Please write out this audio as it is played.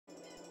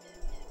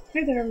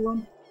Hey there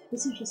everyone!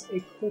 This is just a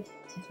quick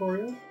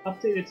tutorial,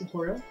 updated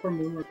tutorial for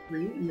Moonwarp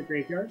 3 in the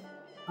graveyard.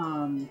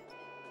 The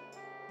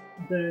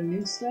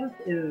new stuff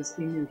is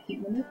a new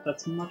Heap Manip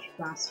that's much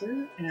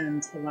faster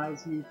and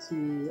allows you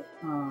to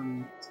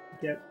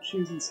get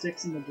shoes and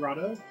sticks in the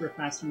grotto for a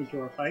faster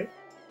Majora fight.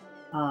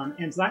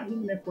 And that Heap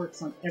Manip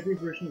works on every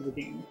version of the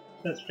game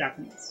that's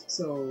Japanese.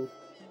 So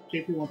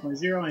JP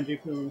 1.0 and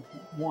JP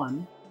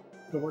 1,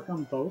 it'll work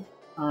on both.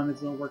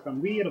 It'll work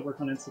on Wii, it'll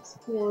work on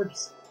N64,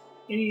 just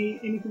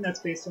anything that's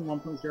based on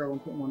 1.0,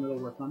 1.1 it'll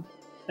work on.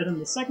 And then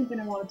the second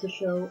thing I wanted to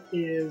show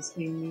is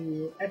a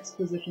new X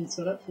Position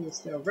setup for the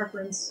scale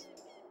reference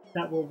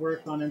that will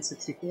work on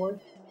N64.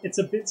 It's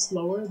a bit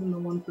slower than the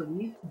one for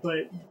Wii,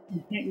 but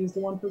you can't use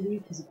the one for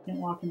Wii because you can't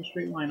walk in a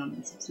straight line on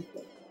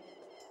N64.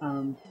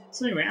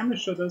 So anyway, I'm going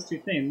to show those two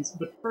things,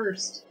 but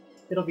first,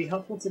 it'll be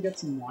helpful to get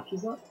some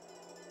watches up.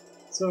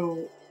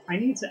 So I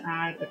need to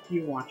add a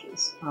few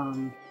watches.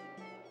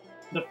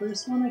 The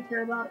first one I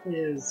care about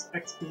is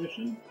X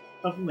Position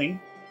of Link.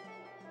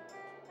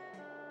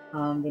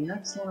 The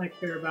next one I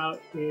care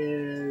about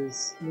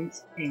is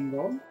Link's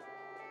Angle.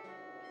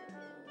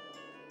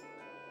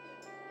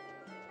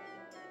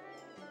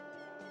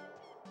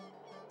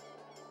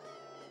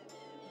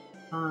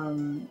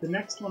 The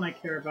next one I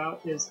care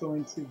about is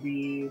going to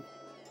be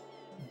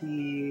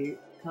the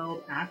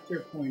held actor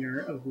pointer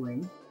of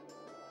Link.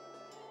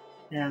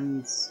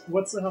 And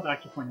what's the held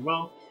actor pointer?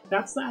 Well,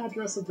 that's the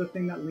address of the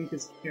thing that Link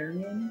is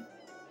carrying.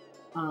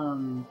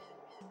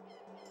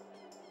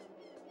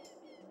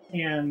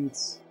 And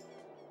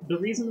the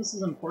reason this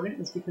is important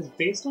is because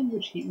based on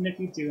which Heap Manip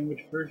you do and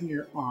which version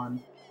you're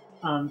on,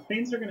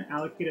 things are going to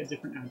allocate at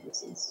different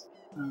addresses.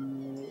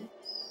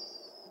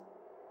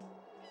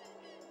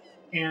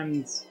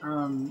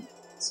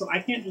 So I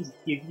can't just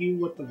give you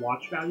what the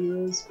watch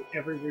value is for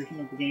every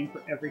version of the game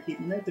for every Heap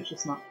Manip. It's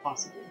just not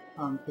possible,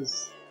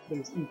 because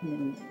there's infinitely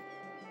many.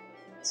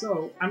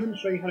 So I'm going to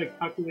show you how to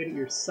calculate it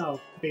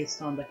yourself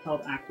based on the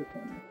held actor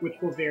pointer, which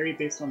will vary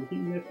based on the Heap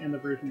Manip and the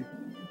version you're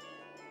playing in.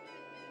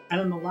 And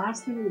then the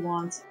last thing we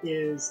want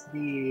is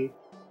the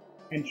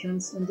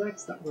entrance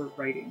index that we're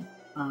writing.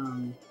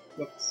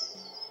 Whoops.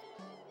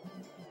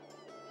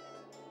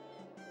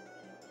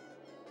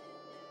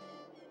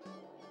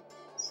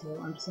 So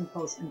I'm just going to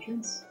call this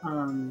entrance.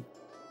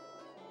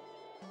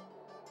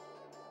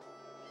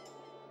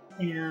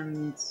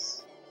 And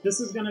this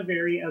is going to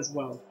vary as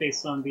well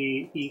based on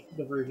the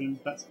version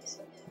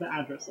that's the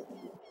address of the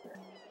there.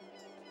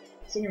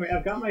 So anyway,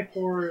 I've got my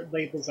 4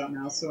 labels out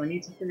now, so I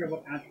need to figure out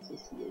what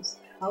addresses to use.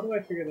 How do I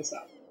figure this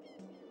out?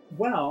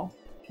 Well,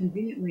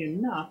 conveniently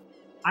enough,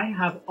 I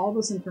have all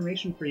this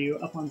information for you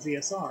up on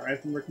ZSR.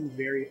 I've been working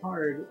very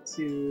hard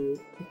to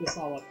put this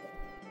all up there.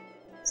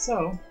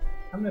 So,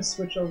 I'm going to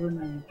switch over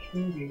my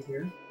screen view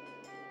here.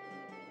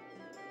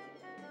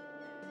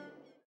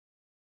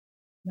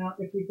 Now,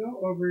 if we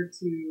go over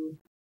to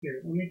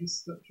here, let me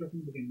just start from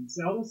the beginning.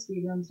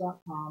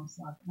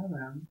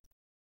 zeldaspeedruns.com/mm.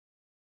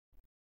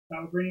 That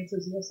will bring you to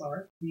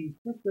ZSR. You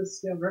click the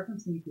scale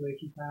reference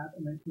manipulation tab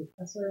and then click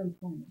SRM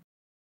pointer.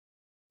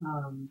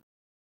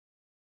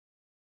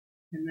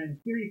 And then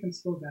here you can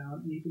scroll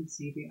down and you can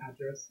see the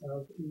address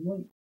of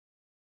Link.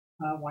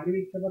 Why do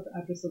we care about the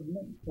address of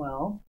Link?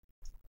 Well,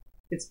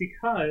 it's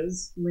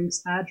because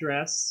Link's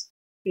address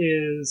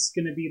is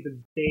going to be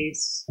the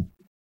base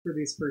for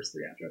these first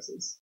 3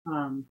 addresses.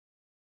 I'm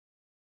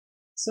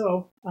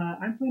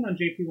playing on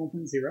JP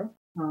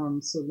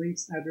 1.0, so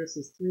Link's address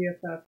is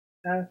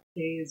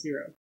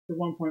 3FFA0. For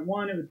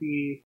 1.1, it would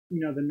be,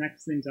 the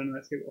next thing down in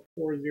that table,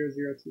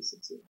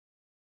 400260.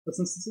 But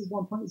since this is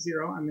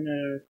 1.0, I'm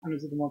gonna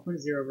do the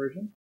 1.0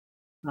 version.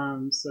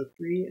 So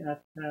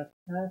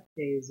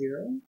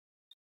 3FFFA0.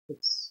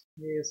 Oops,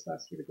 A is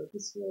faster to go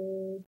this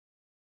way.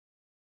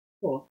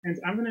 Cool. And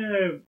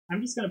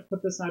I'm just gonna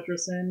put this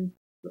address in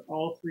for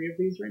all 3 of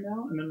these right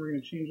now, and then we're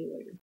gonna change it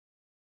later.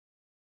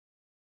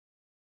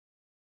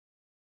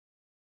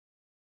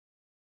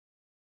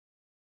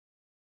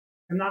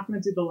 I'm not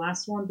going to do the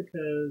last one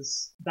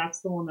because that's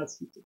the one that's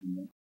heap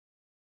dependent.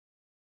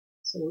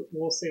 So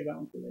we'll save that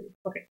one for later.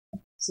 Okay,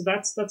 so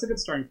that's a good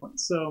starting point.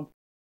 So,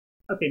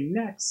 okay,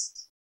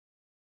 next.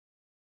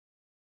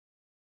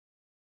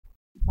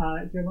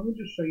 Here, let me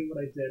just show you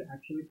what I did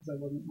actually, because I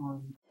wasn't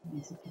on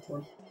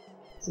N64.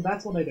 So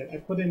that's what I did. I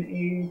put in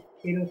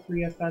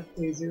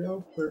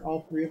A803FFA0 for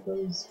all 3 of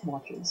those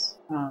watches.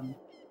 And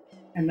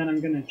then I'm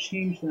going to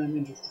change them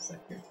in just a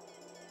sec here.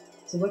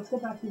 So let's go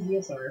back to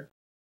ZSR.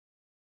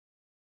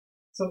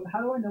 So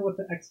how do I know what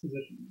the X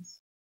position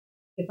is?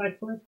 If I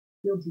click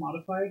Fields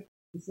Modify,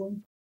 this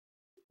link,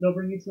 they'll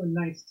bring you to a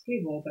nice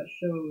table that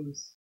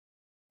shows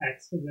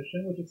X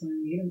position, which is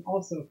something we need, and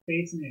also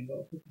face and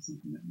angle, which is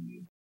something that we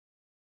need.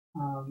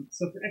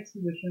 So for X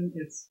position,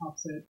 it's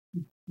offset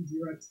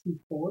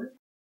 0x24,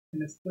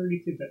 and it's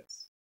 32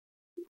 bits.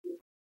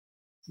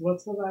 So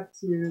let's go back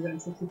to the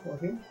N64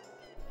 here.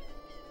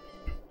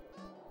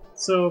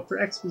 So for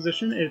X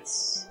position,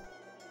 it's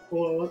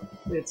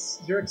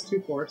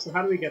 0x24, so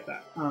how do we get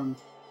that?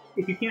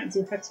 if you can't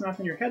do hex math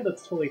in your head,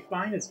 that's totally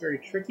fine. It's very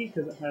tricky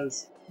because it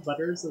has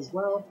letters as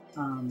well,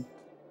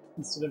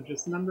 instead of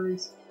just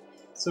numbers.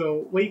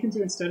 So what you can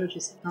do instead is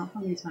just count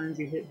how many times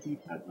you hit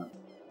D-pad up.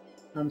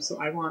 So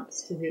I want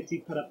to hit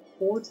D-pad up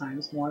 4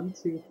 times, 1,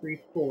 2, 3,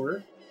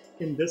 4,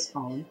 in this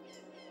column,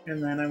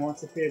 and then I want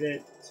to hit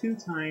it 2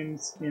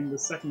 times in the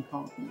second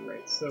column from the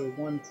right, so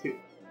 1, 2.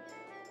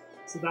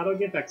 So that'll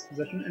give X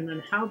position, and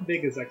then how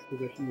big is X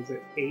position? Is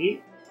it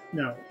 8?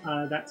 No,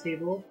 that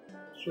table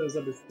shows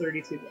up as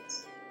 32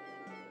 bits.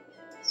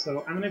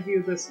 So I'm going to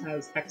view this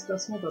as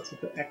hexadecimal, that's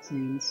what the X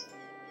means.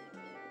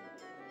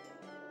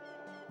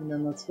 And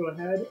then let's go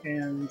ahead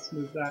and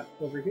move that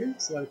over here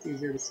so that it's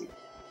easier to see.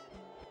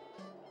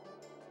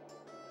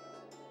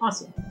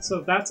 Awesome,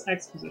 so that's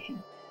X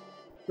position.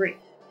 Great.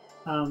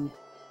 And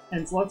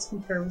so let's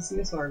compare with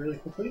CSR really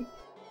quickly.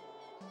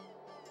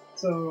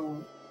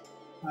 So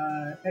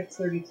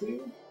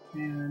X32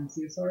 and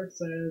CSR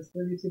says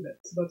 32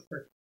 bits, so that's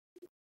perfect.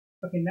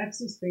 Okay,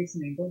 next is space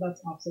and angle,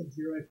 that's offset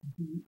 0 at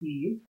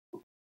DE.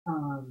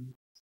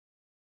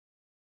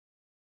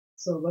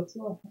 So let's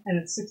go, and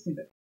it's 16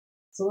 bits.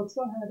 So let's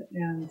go ahead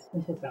and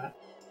input that.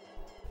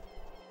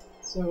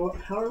 So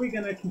how are we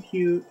going to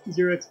compute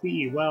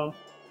 0xBE? Well,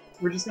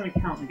 we're just going to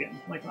count again,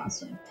 like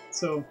last time.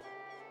 So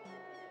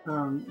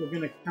we're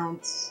going to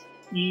count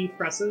E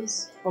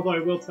presses, although I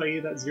will tell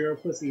you that 0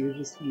 plus E is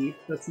just E.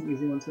 That's an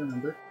easy one to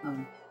remember.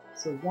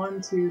 So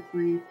 1, 2,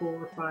 3,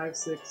 4, 5,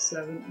 6,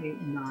 7,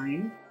 8,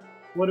 9.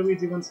 What do we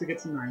do once we get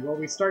to 9? Well,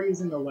 we start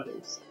using the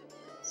letters.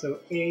 So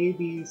A,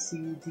 B,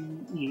 C, D,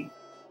 E.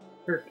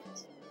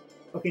 Perfect.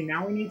 Okay,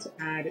 now we need to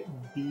add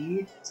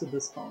B to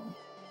this column.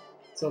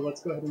 So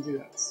let's go ahead and do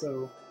that.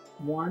 So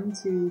 1,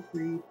 2,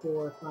 3,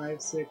 4,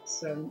 5, 6,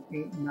 7,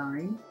 8,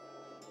 9,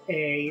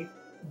 A,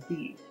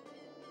 B.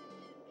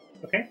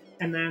 Okay,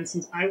 and then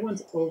since I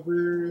went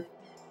over,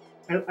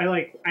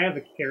 I have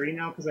a carry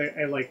now because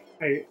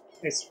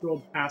I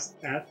scrolled past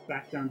F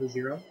back down to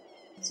 0.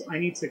 So I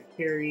need to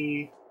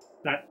carry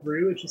that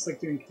through. It's just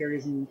like doing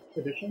carries in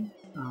addition.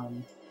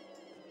 I'm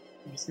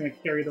just going to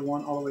carry the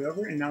 1 all the way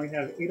over, and now we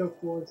have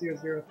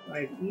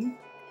 804.005E,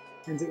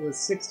 and it was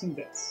 16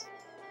 bits.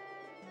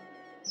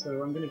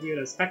 So I'm going to view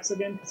it as hex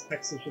again, because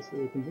hex is just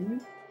really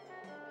convenient.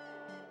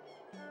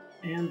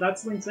 And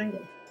that's Link's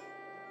angle.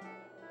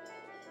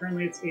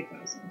 Currently it's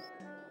 8,000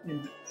 in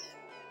hex.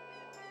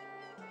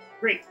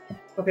 Great.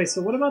 Okay,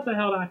 so what about the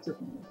held actor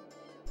formula?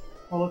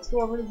 Well, let's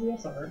go over to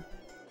ZSR.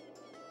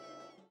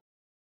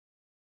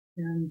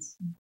 And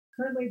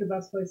currently the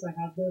best place I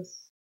have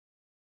this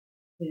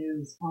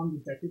is on the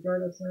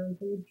Decregard SRM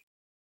page.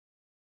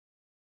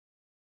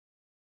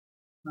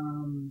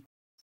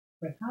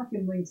 If I hack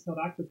in Link's held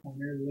actor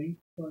pointer, link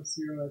plus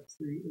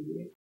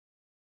 0x388.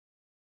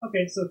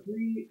 Okay, so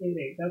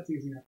 388, that's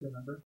easy enough to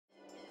remember.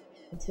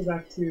 Let's go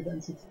back to the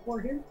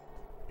N64 here,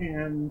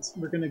 and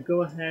we're going to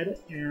go ahead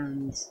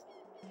and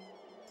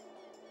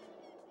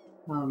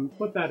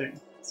put that in.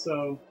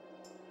 So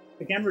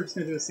again, we're just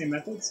going to do the same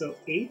method. So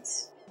 8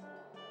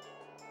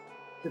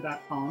 for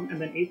that column,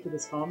 and then 8 for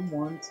this column.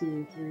 1,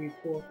 2, 3,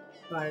 4,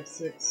 5,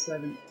 6,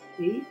 7,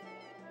 8.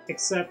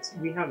 Except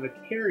we have a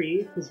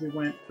carry because we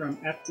went from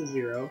F to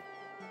 0.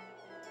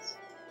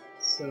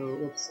 So,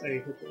 whoops, I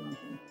hit the wrong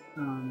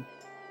thing.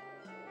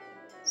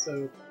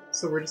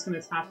 So we're just going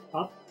to tap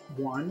up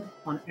 1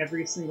 on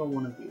every single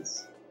one of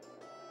these.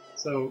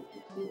 So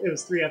it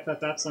was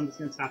 3FFF, so I'm just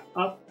going to tap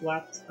up,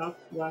 left, up,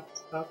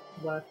 left, up,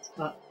 left,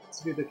 up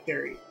to do the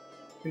carry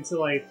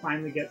until I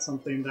finally get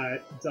something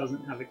that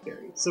doesn't have a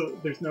carry. So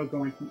there's no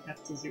going from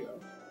F to 0.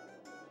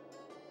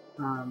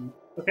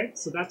 Okay,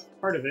 so that's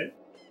part of it.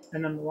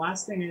 And then the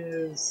last thing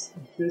is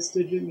this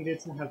digit needed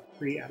to have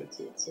 3 added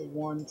to it. So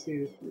 1,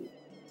 2, 3.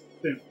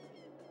 Boom.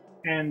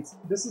 And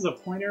this is a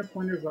pointer.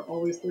 Pointers are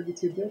always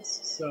 32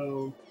 bits,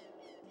 so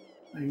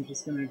I'm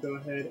just going to go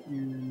ahead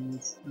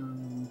and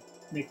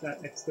make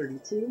that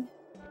x32.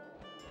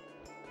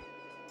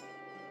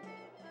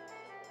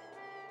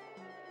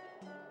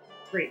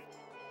 Great.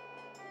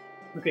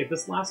 Okay,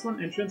 this last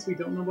one, entrance, we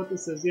don't know what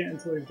this is yet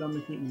until we've done the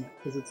heat manip,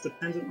 because it's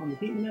dependent on the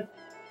heat manip,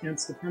 and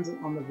it's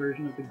dependent on the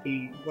version of the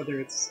game, whether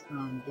it's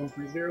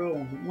 1.0,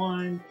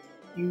 1.1,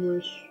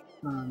 English,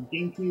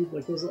 GameCube,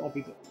 like those will all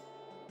be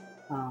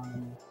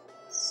different.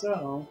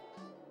 So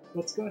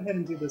let's go ahead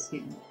and do this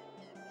heat manip.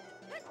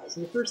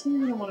 So the first thing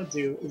you're going to want to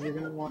do is you're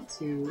going to want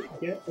to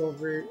get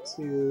over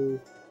to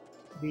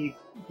the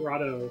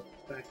grotto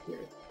back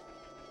here.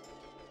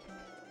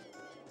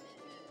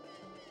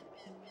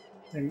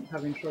 I'm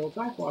having trouble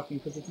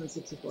backwalking because it's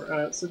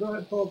N64. So go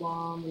ahead, pull a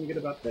bomb when you get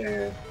about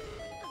there.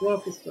 Blow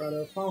up this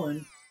grotto, fall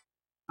in.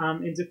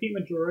 In Defeat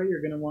Majora,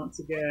 you're going to want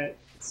to get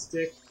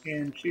stick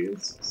and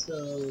choose.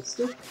 So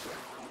stick.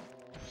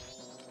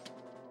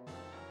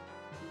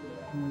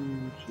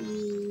 And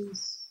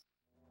choose.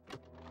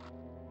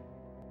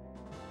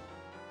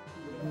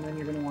 And then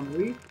you're going to want to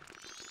leave.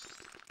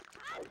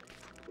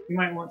 You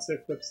might want to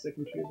equip stick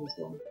and choose as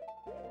well.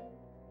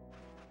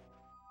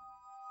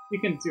 You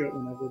can do it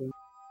whenever though.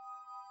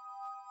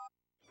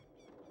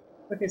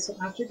 Okay, so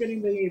after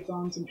getting the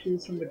bombs and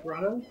shoes from the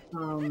grotto,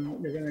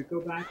 you're going to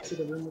go back to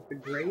the room with the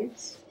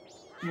graves,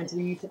 and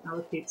we need to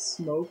allocate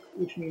smoke,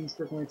 which means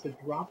we're going to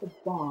drop a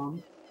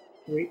bomb,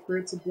 wait for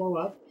it to blow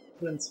up,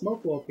 then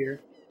smoke will appear,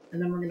 and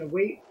then we're going to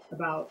wait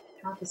about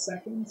half a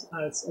second,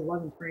 it's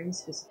 11 frames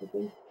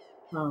specifically,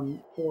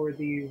 for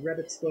the red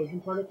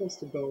explosion particles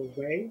to go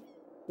away,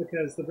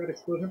 because the red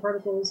explosion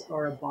particles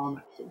are a bomb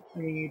active,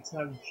 and you need to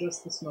have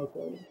just the smoke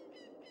loaded.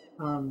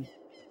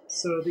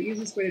 So the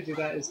easiest way to do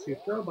that is to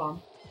throw a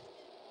bomb,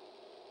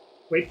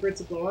 wait for it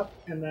to blow up,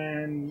 and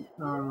then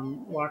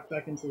walk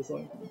back into the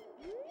loading point.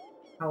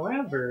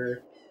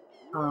 However,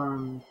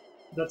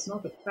 that's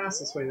not the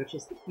fastest way, that's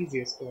just the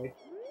easiest way.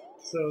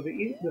 So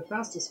the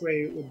fastest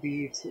way would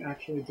be to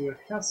actually do a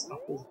Hess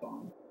off this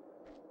bomb.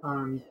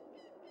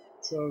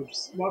 So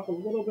just walk a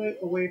little bit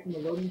away from the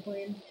loading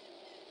plane,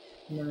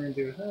 and then we're going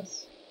to do a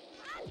Hess.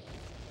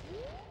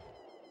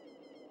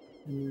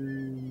 And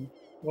then,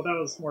 well, that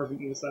was more of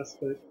an ESS,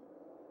 but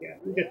yeah,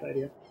 you get the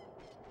idea.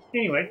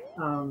 Anyway,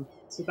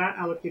 so that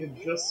allocated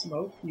just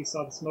smoke. You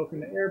saw the smoke in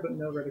the air, but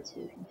no red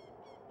explosion.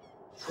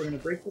 So we're going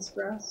to break this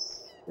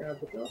grass, grab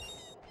the drop,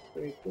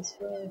 break this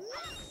grass.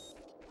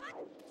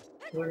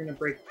 We're going to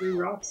break 3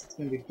 rocks. It's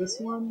going to be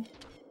this one,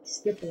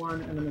 skip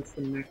 1, and then it's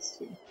the next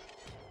 2.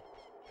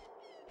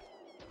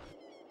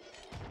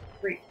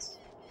 Great.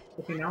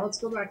 Okay, now let's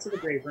go back to the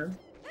grave room.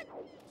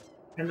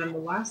 And then the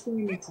last thing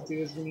we need to do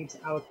is we need to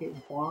allocate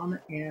bomb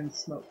and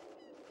smoke.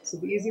 So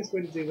the easiest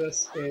way to do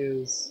this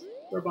is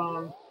throw a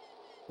bomb,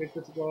 wait for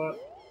it to blow up,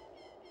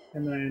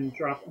 and then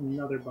drop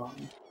another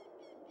bomb.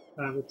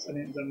 Which I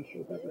didn't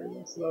demonstrate that very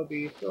well. So that would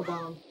be throw a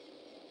bomb.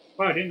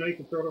 Wow, I didn't know you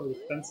could throw it over the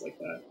fence like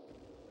that.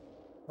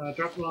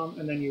 Drop a bomb,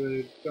 and then you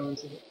would go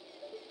into it.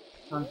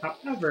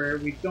 However,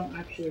 we don't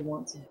actually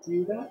want to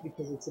do that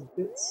because it's a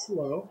bit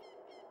slow.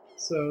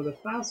 So the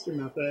faster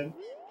method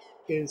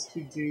is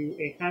to do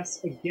a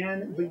Hess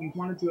again, but you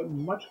want to do it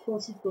much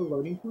closer to the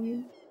loading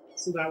plane,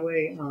 so that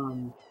way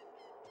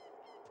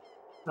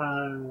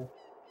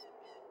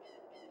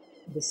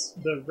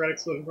the red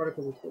explosion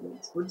particles are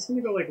floated. So we're just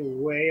going to go like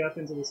way up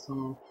into this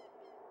tunnel.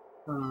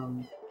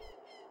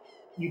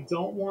 You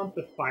don't want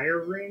the fire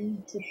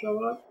ring to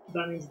show up,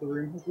 that means the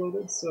room has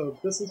loaded, so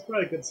this is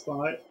probably a good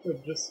spot,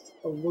 but just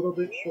a little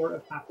bit short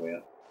of halfway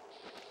up.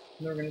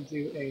 And then we're going to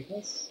do a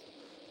Hess.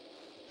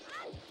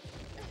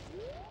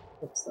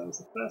 Oops, that was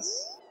a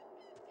Fess.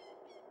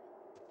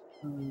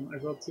 I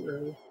rolled too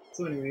early.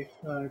 So anyway,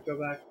 go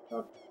back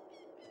up.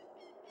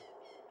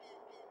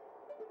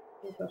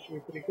 That should be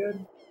pretty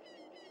good.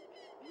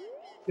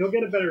 You'll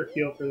get a better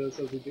feel for those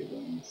as we do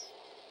runs.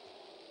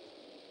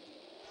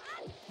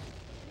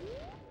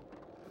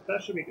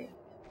 That should be good.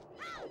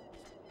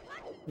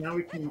 Now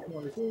we can come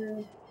over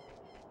here.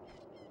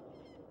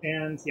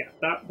 And yeah,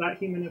 that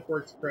Heap Manip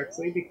works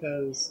correctly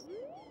because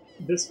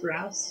this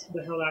grass,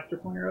 the held actor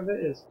pointer of it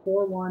is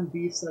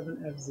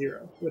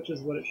 41B7F0, which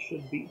is what it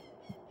should be.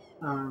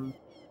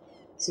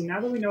 So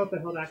now that we know what the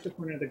held actor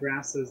pointer of the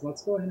grass is,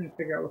 let's go ahead and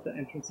figure out what the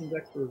entrance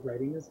index we're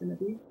writing is going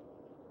to be.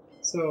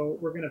 So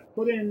we're going to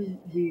put in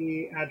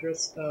the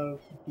address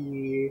of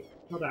the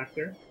held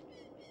actor.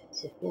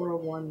 So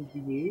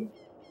 401B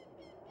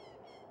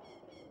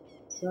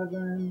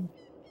 7F0.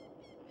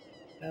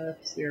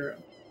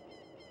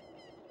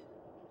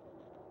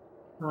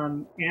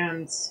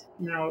 And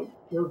now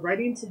we're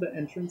writing to the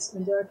entrance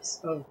index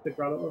of the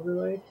grotto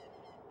overlay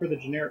for the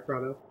generic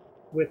grotto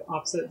with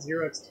offset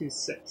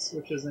 0x26,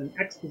 which is an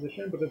X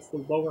position, but it's the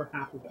lower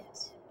half of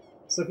X.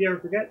 So if you ever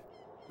forget,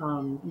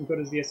 you can go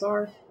to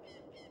ZSR.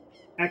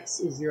 X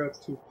is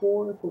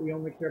 0x24, but we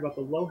only care about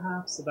the low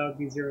half, so that would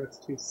be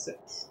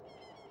 0x26.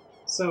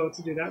 So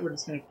to do that, we're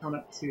just going to count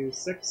up to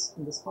 6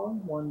 in this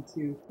column. 1,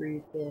 2,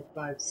 3, 4,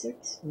 5,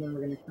 6. And then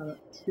we're going to count up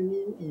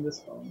 2 in this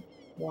column.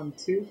 1,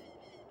 2.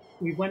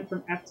 We went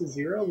from F to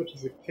 0, which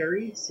is a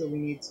carry, so we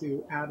need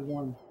to add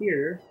 1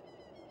 here.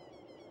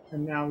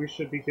 And now we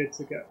should be good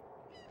to go.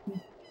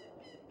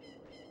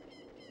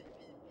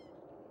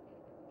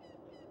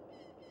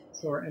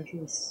 So our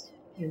entrance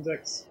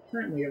index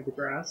currently of the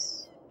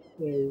grass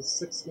is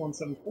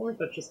 6174.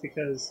 That's just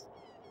because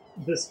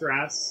this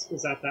grass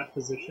is at that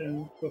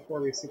position before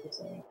we super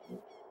slide.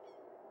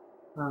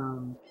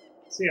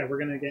 So yeah, we're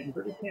going to get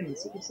inverted cam and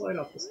super slide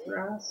off this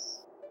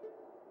grass.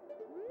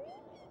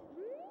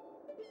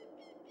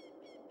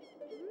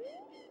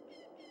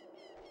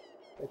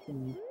 I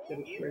can get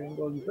a straight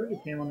angle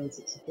inverted cam on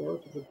N64,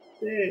 which is a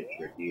bit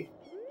tricky.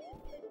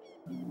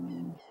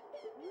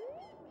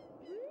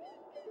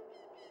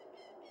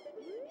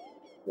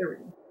 There we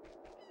go.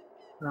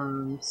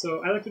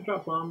 So I like to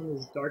drop bomb in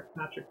this dark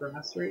patch of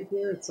grass right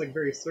here. It's like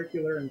very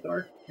circular and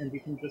dark, and you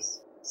can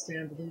just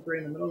stand right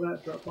in the middle of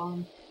that, drop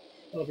bomb.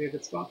 That'll be a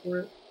good spot for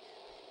it.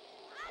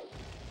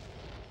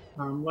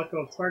 Let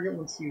go of target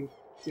once you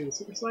do the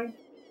super slide.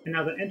 And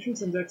now the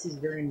entrance index is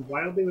varying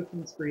wildly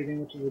within its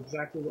breathing, which is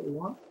exactly what we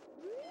want.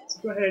 So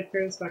go ahead,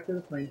 carry this back to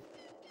the plane.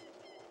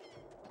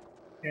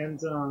 And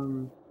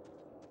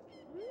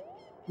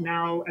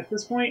Now, at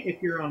this point,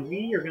 if you're on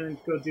Wii, you're going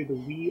to go do the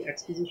Wii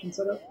X Position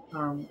setup,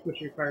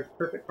 which requires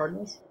perfect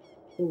cardinals.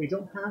 But we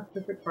don't have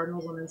perfect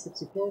cardinals on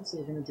N64, so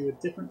we're going to do a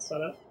different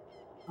setup.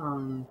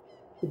 The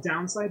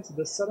downside to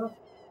this setup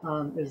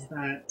is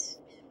that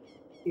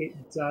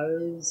it's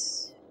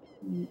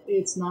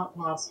not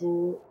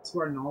possible, to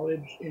our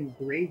knowledge, in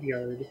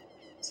Graveyard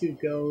to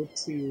go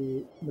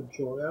to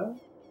Majora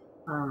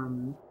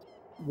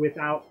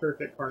without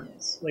perfect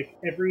cardinals. Like,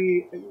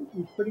 we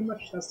pretty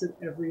much tested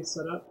every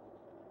setup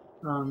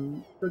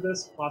for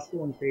this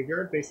possible in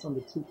Graveyard based on the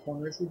 2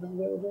 corners we have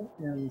available,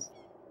 and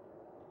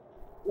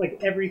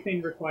like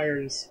everything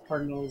requires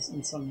cardinals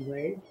in some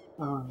way.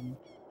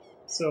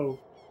 So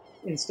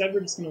instead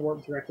we're just going to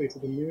warp directly to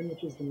the moon,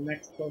 which is the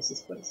next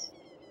closest place.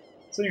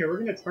 So anyway, we're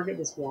going to target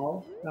this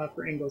wall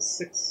for angle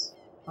 6,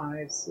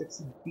 5,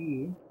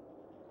 6B,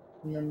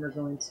 and then we're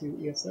going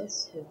to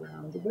ESS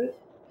around a bit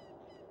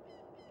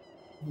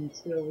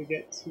until we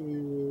get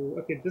to...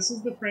 Okay, this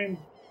is the frame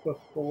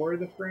before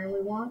the frame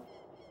we want.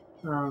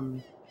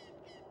 And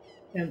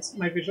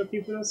my visual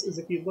cue for this is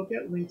if you look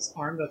at Link's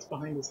arm that's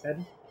behind his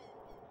head,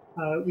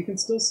 we can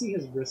still see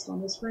his wrist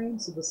on this frame,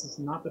 so this is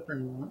not the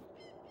frame we want.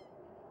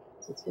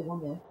 So let's go one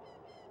more.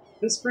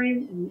 This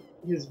frame,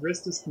 his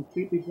wrist is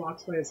completely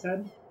blocked by his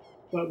head,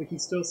 but we can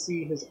still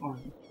see his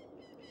arm.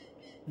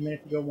 And then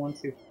if you go one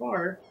too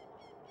far...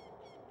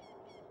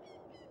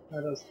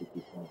 that was too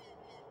far.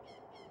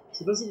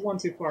 So this is one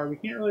too far. We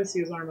can't really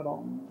see his arm at all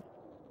anymore.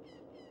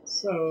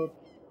 So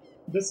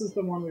this is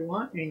the one we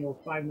want, angle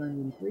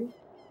 5913.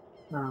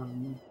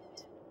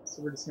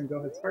 So we're just going to go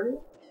ahead and target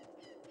it.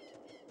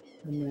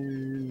 And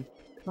then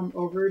come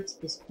over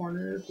to this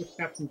corner with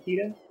Captain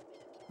Peta.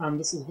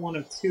 This is one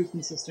of 2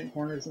 consistent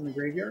corners in the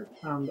graveyard,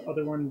 the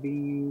other one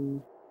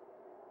being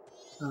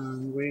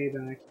way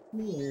back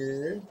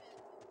here.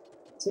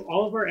 So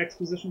all of our X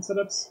Position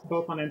setups,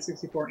 both on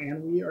N64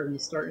 and Wii, are going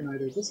to start in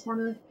either this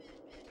corner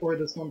or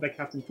this one by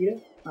Captain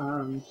Peta.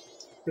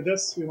 For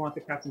this, we want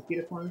the Captain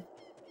Peta corner.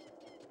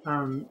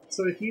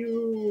 So if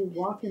you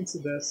walk into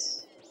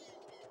this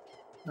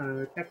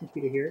Captain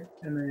Peta here,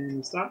 and then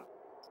you stop,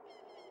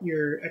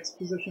 your X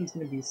position is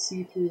going to be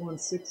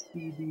C316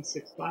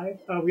 DD65.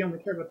 We only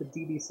care about the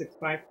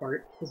DD65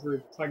 part, because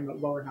we're talking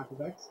about lower half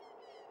of X.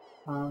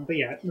 But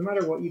yeah, no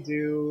matter what you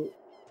do,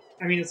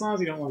 I mean, as long as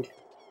you don't, like,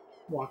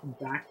 walk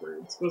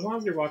backwards, but as long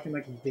as you're walking,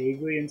 like,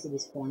 vaguely into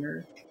this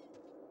corner,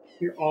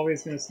 you're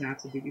always going to snap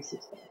to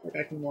DD65. Like,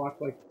 I can walk,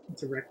 like,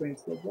 directly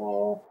into the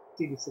wall,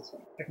 DD65.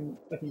 I can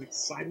like,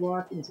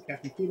 sidewalk into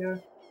Captain Peta,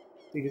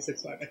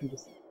 DD65. I can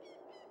just, like,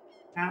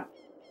 tap.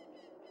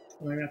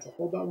 I'm going to have to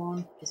hold that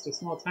long, just a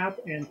small tap,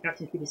 and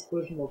Captain Peta's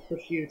collision will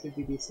push you to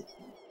DD65.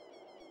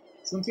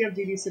 So once you have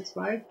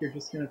DD65, you're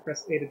just going to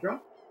press A to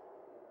drop,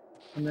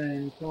 and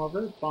then come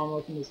over, bomb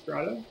open this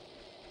grotto.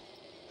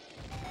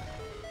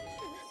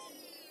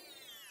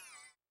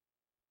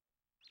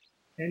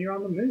 And you're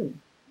on the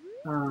moon.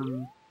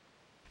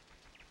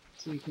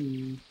 So you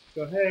can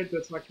go ahead,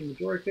 go talk to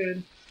Majora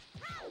Kid.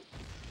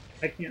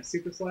 I can't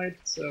super slide,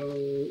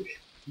 so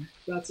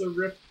that's a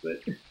rip,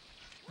 but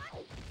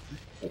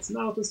that's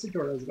not what this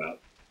tutorial is about.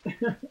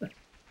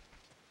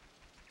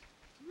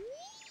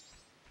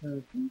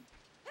 Okay.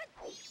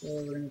 So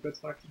we're gonna go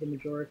talk to the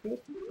Majora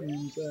Kid,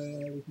 and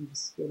we can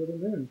just go to the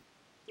moon.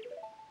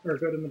 Or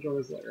go to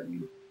Majora's Lair, I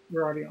mean.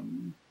 We're already on the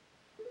moon.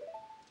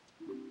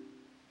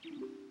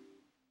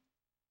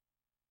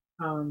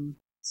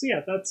 So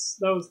yeah, that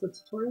was the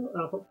tutorial.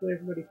 Hopefully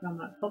everybody found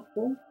that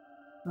helpful.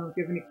 If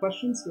you have any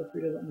questions, feel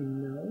free to let me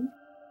know.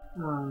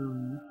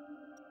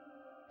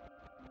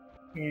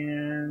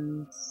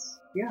 And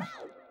yeah,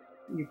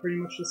 you pretty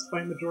much just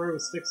fight Majora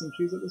with sticks and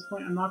shoes at this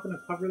point. I'm not going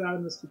to cover that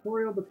in this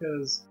tutorial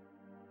because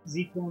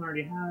Z-Clone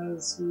already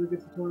has really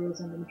good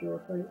tutorials on the Majora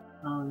fight.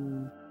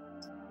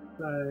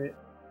 But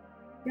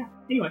yeah,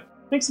 anyway,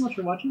 thanks so much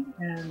for watching,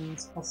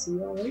 and I'll see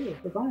you all later.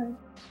 Bye-bye!